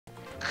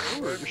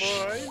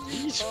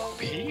He's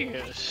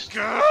pissed.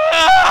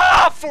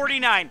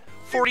 49!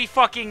 40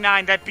 fucking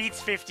 9, that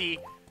beats 50.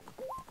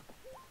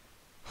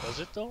 Does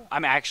it though?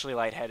 I'm actually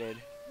lightheaded.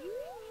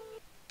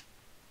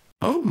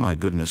 Oh my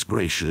goodness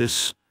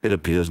gracious, it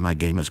appears my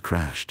game has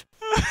crashed.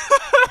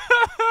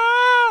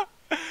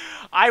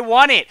 I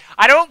want it!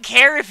 I don't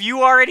care if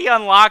you already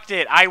unlocked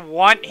it, I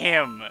want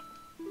him.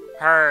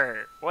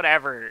 Her.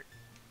 Whatever.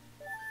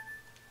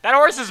 That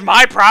horse is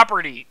my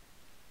property!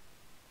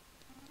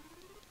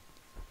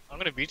 I'm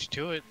gonna beat you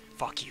to it.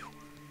 Fuck you.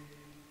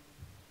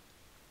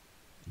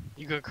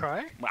 You gonna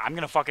cry? Well, I'm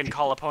gonna fucking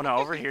call Epona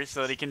over here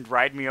so that he can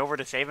ride me over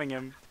to saving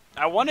him.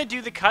 I want to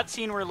do the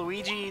cutscene where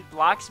Luigi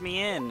locks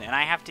me in, and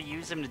I have to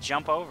use him to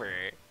jump over.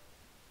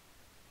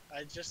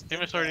 I just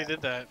Samus already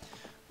did that.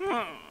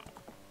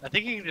 I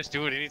think you can just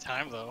do it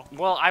anytime, though.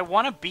 Well, I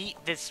want to beat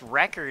this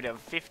record of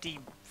 50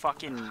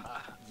 fucking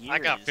years. I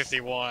got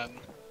 51.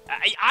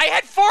 I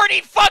had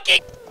 40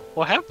 fucking...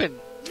 What happened?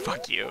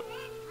 Fuck you.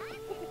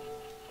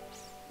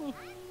 You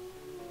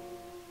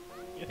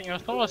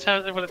think Thomas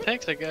has what it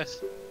takes, I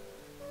guess.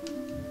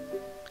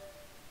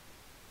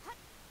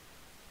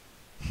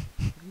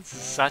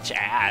 Such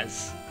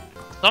ass.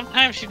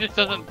 Sometimes she just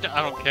doesn't...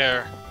 I don't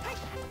care.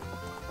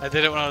 I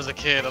did it when I was a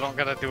kid. I don't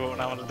gotta do it when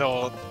I'm an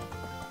adult.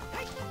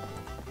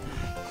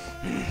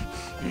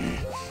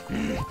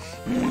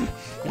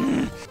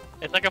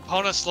 It's like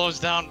Epona slows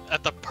down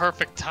at the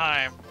perfect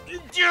time.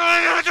 Do you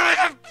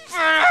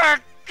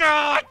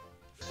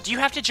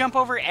have to jump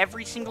over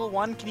every single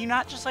one? Can you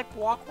not just like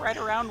walk right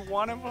around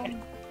one of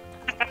them?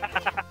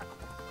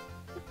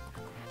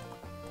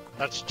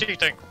 That's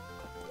cheating.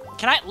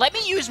 Can I let me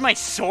use my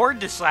sword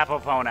to slap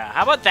Epona?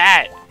 How about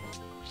that?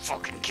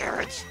 Fucking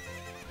carrots.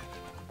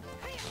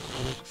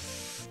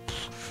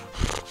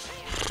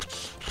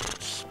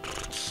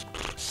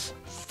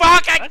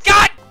 Fuck!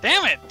 God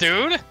damn it,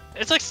 dude!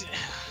 It's like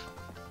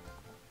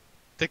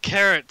the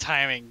carrot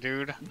timing,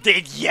 dude.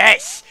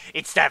 Yes,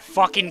 it's that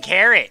fucking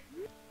carrot.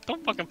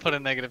 Don't fucking put a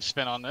negative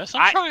spin on this.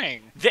 I'm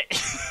trying.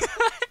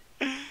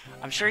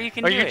 I'm sure you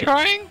can do it. Are you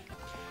trying?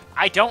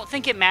 I don't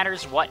think it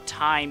matters what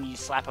time you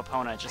slap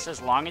Epona, just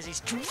as long as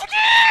he's...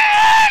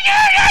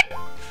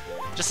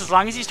 Just as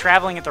long as he's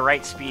traveling at the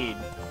right speed.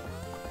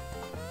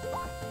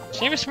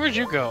 Seamus, where'd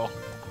you go?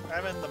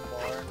 I'm in the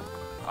barn.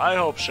 I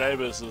hope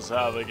Seamus is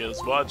having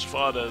as much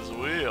fun as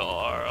we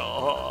are.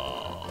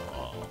 Oh.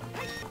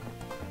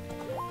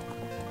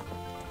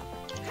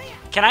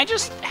 Can I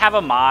just have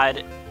a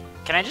mod?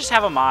 Can I just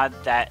have a mod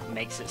that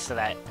makes it so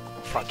that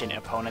fucking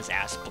Epona's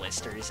ass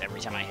blisters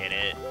every time I hit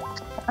it?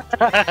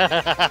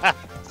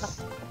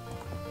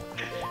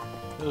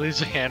 It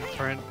leaves a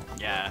handprint.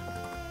 Yeah.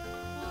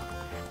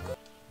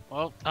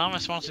 Well,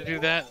 Thomas wants to do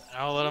that.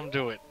 I'll let him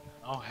do it.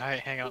 I'll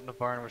hang out in the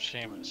barn with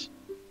Seamus.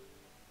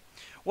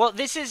 Well,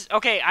 this is...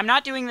 Okay, I'm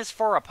not doing this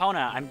for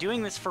Epona. I'm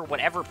doing this for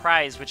whatever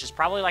prize, which is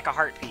probably like a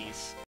heart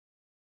piece.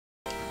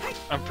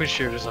 I'm pretty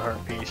sure there's a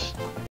heart piece.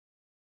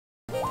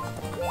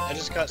 I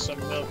just got some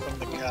milk from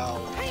the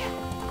cow.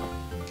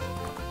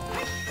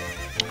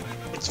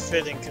 It's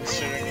fitting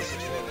considering it's a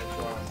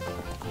farm.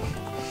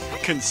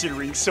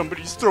 Considering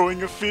somebody's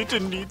throwing a fit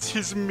and needs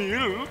his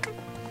milk.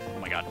 Oh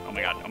my god, oh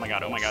my god, oh my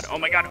god, oh my god, oh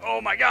my god, oh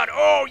my god,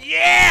 oh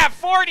yeah!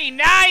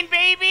 49,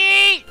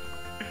 baby!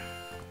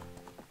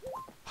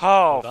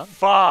 Oh,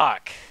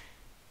 fuck.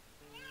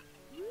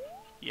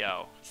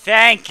 Yo.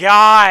 Thank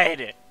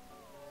God!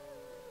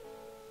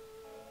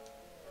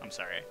 I'm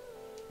sorry.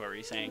 What were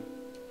you saying?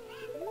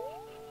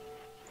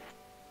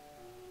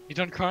 You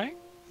done crying?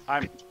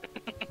 I'm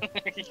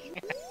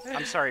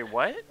sorry,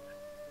 what?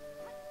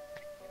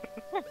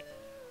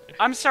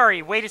 I'm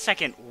sorry, wait a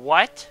second,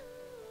 what?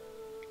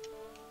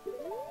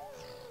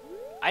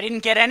 I didn't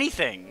get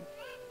anything.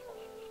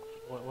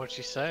 What'd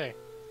she say?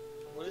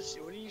 What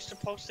are you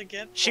supposed to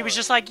get? She was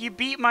just like, you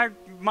beat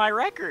my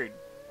record.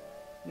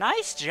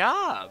 Nice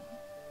job.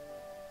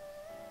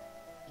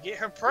 You get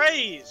her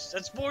praise.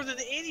 That's more than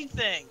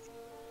anything.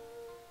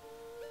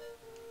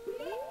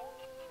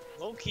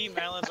 Low key,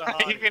 Malin's a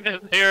hottie. You can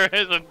just hear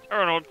his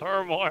internal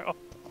turmoil.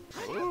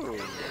 Ooh.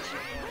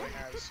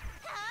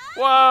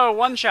 Whoa,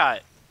 one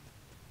shot.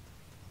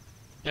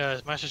 Yeah,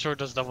 his Master Sword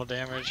does double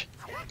damage.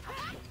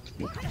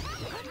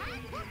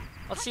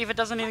 Let's see if it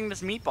does anything to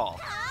this meatball.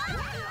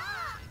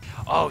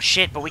 Oh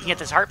shit, but we can get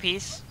this heart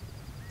piece.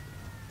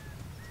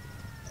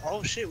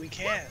 Oh shit, we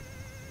can.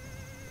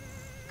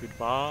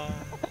 Goodbye.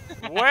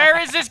 Where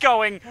is this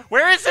going?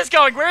 Where is this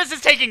going? Where is this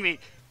taking me?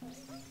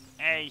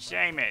 Hey,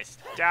 Seamus,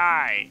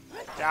 die.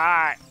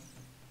 Die.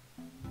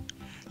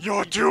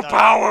 You're too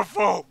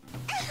powerful!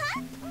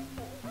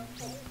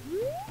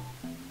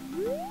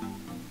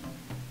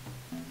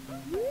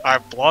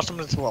 I've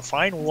blossomed into a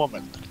fine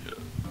woman.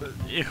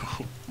 Ew.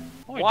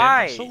 Oh,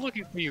 Why? I'm still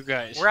looking for you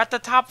guys. We're at the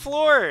top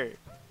floor.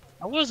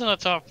 I was on the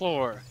top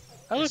floor.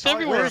 I looked saw you.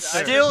 everywhere. We're up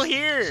there. still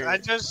here. I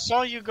just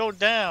saw you go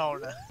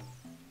down.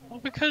 Well,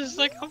 because,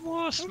 like, I'm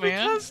lost,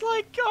 man. Because,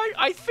 like,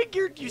 I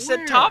figured you said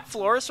Where? top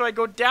floor, so I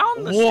go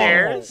down the Whoa.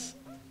 stairs.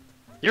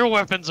 Your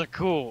weapons are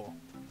cool.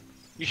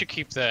 You should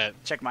keep that.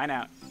 Check mine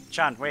out.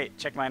 Sean, wait,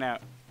 check mine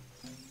out.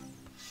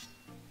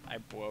 I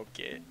broke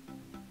it.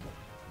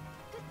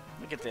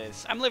 Look at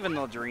this. I'm living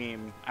the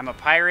dream. I'm a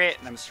pirate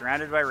and I'm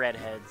surrounded by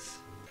redheads.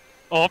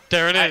 Oh,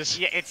 there it is.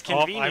 Yeah, it's Oh,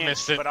 convenient, I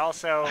missed it. but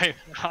also...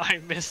 I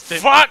missed it.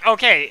 Fuck!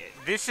 Okay,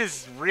 this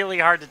is really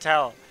hard to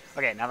tell.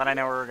 Okay, now that I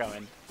know where we're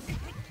going.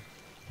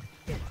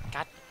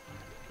 God.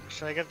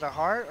 Should I get the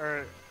heart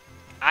or?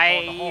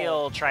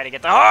 I'll try to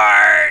get the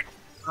heart!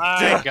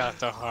 I got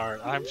the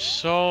heart. I'm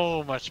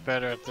so much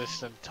better at this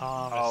than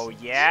Thomas. Oh,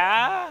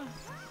 yeah?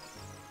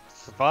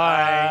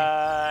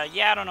 Goodbye.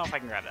 Yeah, I don't know if I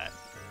can grab that.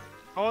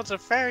 Oh, it's a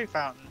fairy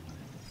fountain.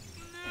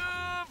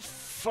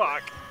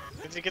 Fuck.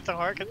 Did you get the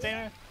heart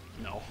container?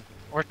 No.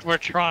 We're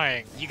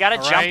trying. You gotta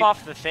all jump right?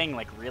 off the thing,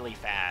 like, really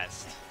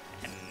fast.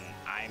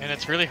 And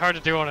it's really hard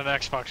to do on an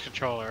Xbox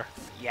controller.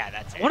 Yeah,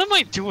 that's it. What am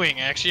I doing,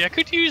 actually? I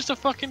could use the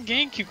fucking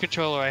GameCube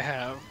controller I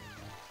have.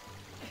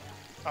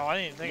 Oh,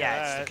 I didn't think of Yeah,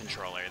 that. it's the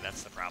controller.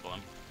 That's the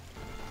problem.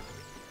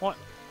 What?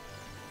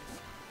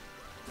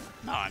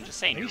 No, I'm just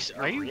saying,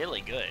 Are you're you-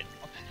 really good.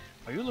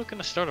 Are you looking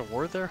to start a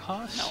war there,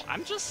 Haas? No,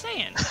 I'm just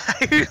saying.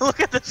 Look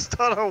at the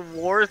start of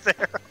war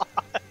there.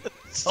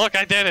 Look,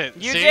 I did it.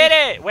 You See? did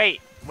it!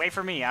 Wait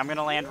for me. I'm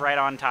gonna land right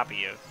on top of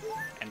you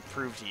and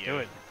prove to you. Do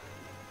it.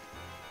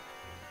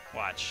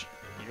 Watch.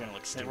 You're gonna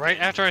look stupid. Right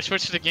after I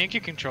switch to the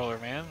GameCube controller,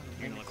 man.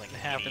 You're gonna look like it an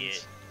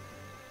happens.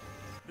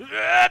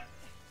 idiot.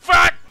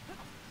 Fuck!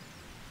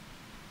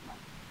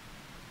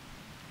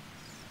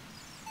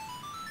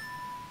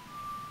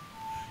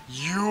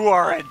 You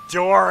are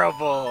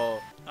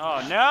adorable.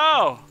 Oh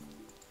no!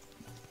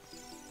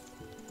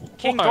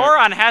 King What?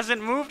 Goron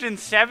hasn't moved in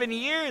 7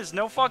 years.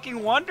 No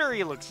fucking wonder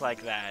he looks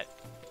like that.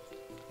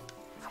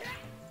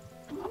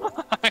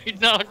 I'm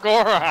not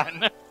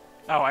Goron.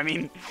 Oh, I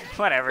mean,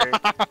 whatever.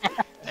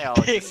 They all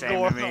look the King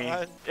same to me.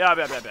 Goron.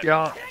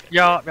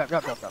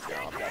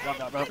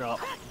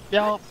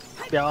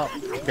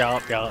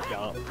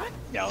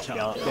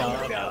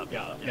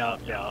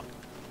 Yeah.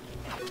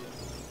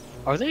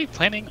 Are they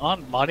planning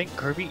on modding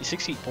Kirby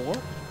 64?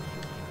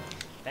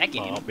 That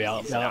game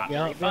is not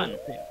very fun.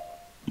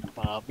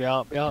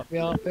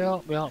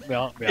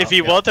 If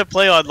you want to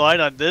play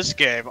online on this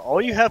game,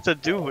 all you have to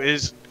do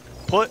is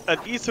put an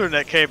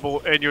Ethernet cable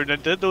in your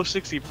Nintendo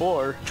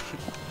 64.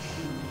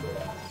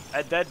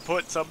 And then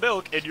put some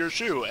milk in your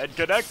shoe and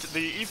connect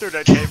the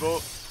Ethernet cable.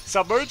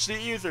 Submerge the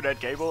Ethernet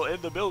cable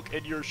in the milk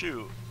in your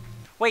shoe.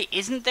 Wait,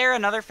 isn't there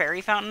another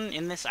fairy fountain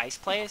in this ice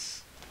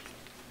place?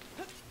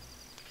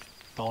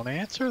 Don't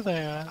answer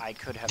that. I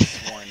could have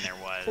sworn there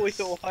was.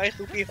 Why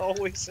do we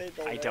always say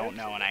the I don't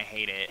know, and I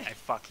hate it. I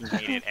fucking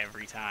hate it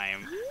every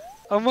time.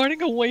 I'm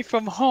running away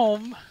from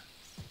home.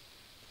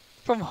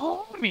 From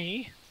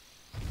homie.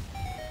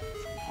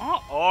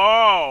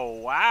 Oh,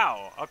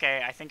 wow.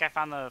 Okay, I think I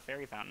found the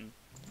fairy fountain.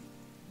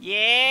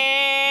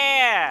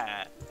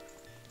 Yeah!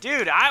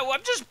 Dude,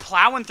 I'm just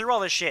plowing through all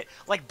this shit.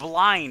 Like,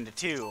 blind,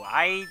 too.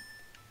 I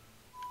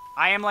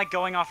am, like,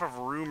 going off of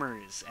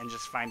rumors and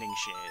just finding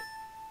shit.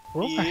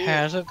 Rumor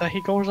has it that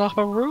he goes off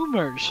of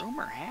rumors.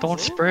 Rumor has Don't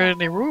it. spread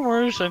any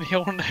rumors and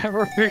he'll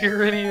never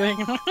figure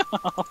anything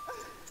out.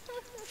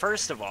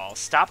 First of all,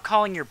 stop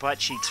calling your butt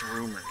cheeks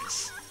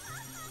rumors.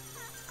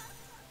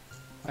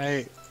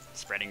 Hey,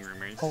 Spreading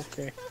rumors.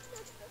 okay.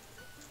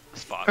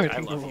 Fuck, Spreading I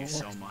love you rumors.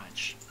 so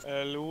much.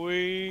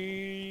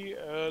 Eloise.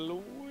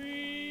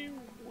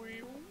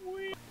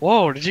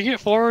 Whoa, did you get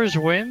Flores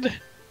Wind?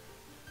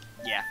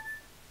 Yeah.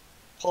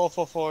 Pull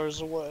for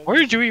fours away. Where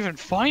did you even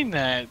find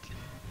that?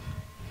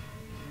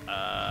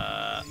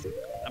 I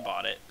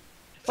bought it.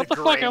 What the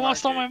fuck? I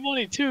lost all my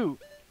money too.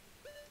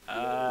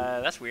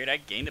 That's weird. I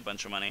gained a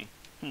bunch of money.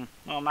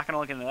 Well, I'm not gonna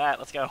look into that.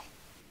 Let's go.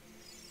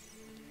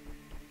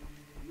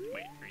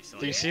 Wait, are you still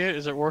Do you here? see it?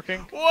 Is it working?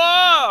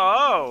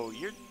 Whoa!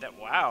 You're that.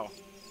 Wow.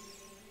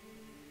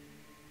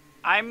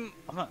 I'm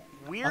not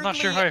weirdly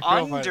sure how I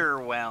feel about it.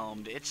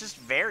 underwhelmed. It's just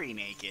very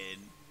naked.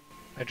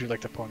 I do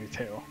like the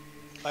ponytail.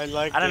 I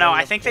like. I don't know.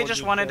 I think they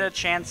just wanted a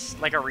chance,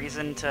 like a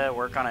reason to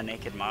work on a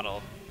naked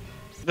model.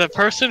 The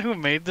person who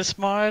made this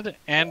mod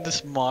and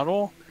this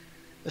model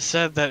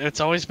said that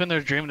it's always been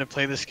their dream to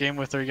play this game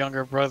with their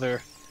younger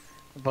brother,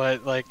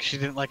 but like she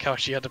didn't like how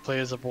she had to play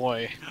as a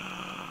boy.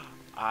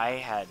 I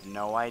had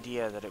no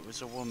idea that it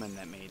was a woman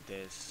that made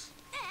this.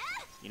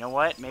 You know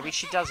what? Maybe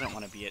she doesn't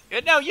want to be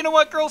it. No, you know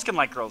what? Girls can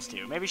like girls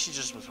too. Maybe she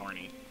just was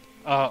horny.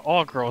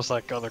 All girls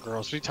like other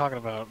girls. What are you talking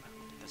about?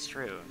 That's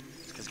true.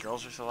 It's because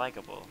girls are so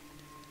likable.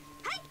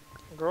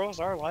 Girls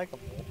are likable,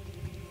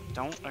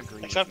 Don't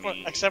agree except with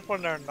me. except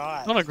when they're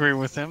not. I don't agree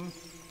with him.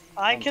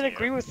 I Thank can you.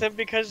 agree with him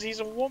because he's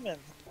a woman.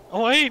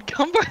 Oh wait,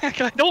 come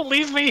back! Don't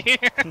leave me here!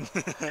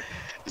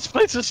 This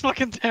place is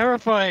fucking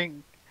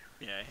terrifying.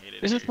 Yeah, I hate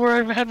it. This is here. where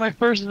I've had my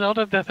first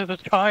Zelda death as a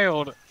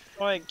child.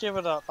 Wait, give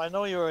it up. I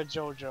know you're a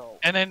JoJo.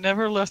 And I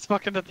never left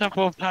fucking the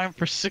Temple of Time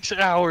for 6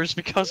 hours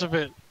because of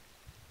it.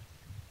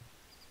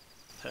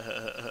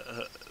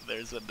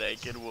 There's a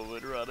naked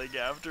woman running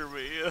after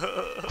me.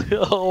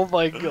 Oh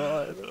my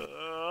god.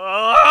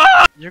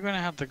 You're gonna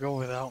have to go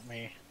without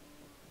me.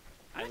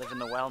 I live in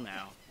the well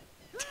now.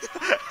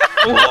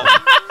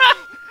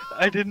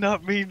 I did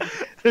not mean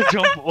to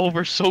jump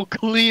over so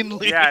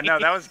cleanly. Yeah, no,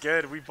 that was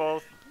good. We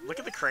both... Look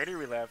at the crater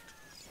we left.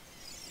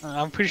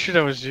 I'm pretty sure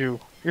that was you.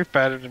 You're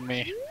fatter than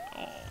me.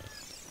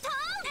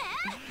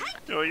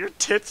 Oh, your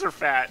tits are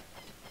fat.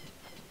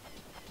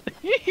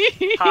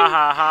 Ha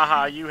ha ha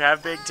ha, you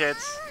have big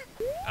tits.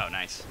 Oh,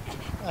 nice.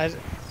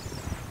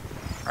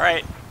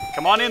 Alright,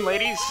 come on in,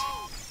 ladies.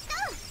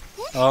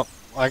 Oh,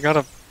 I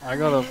gotta...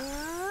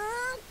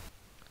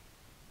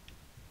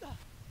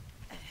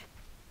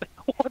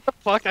 What the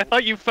fuck? I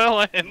thought you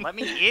fell in. Let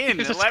me in.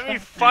 Let me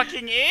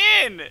fucking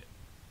in.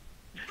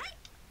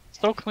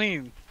 So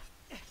clean.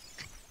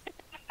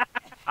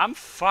 I'm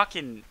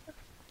fucking...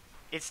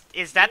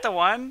 Is that the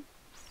one?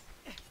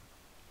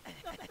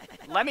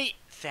 Let me...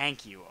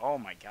 Thank you. Oh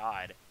my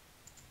god.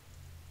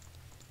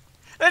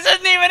 This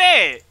isn't even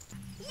it!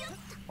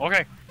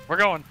 Okay, we're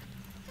going.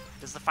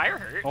 Does the fire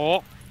hurt?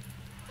 Oh.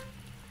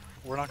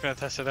 We're not gonna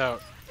test it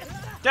out.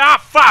 Ah,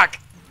 fuck!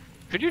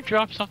 Could you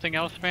drop something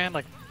else, man?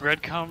 Like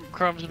bread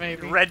crumbs,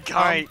 maybe? Red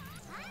cum. Right.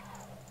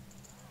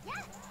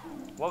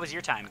 What was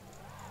your time?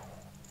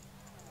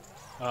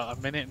 1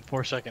 minute and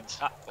 4 seconds.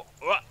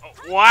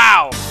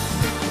 Wow!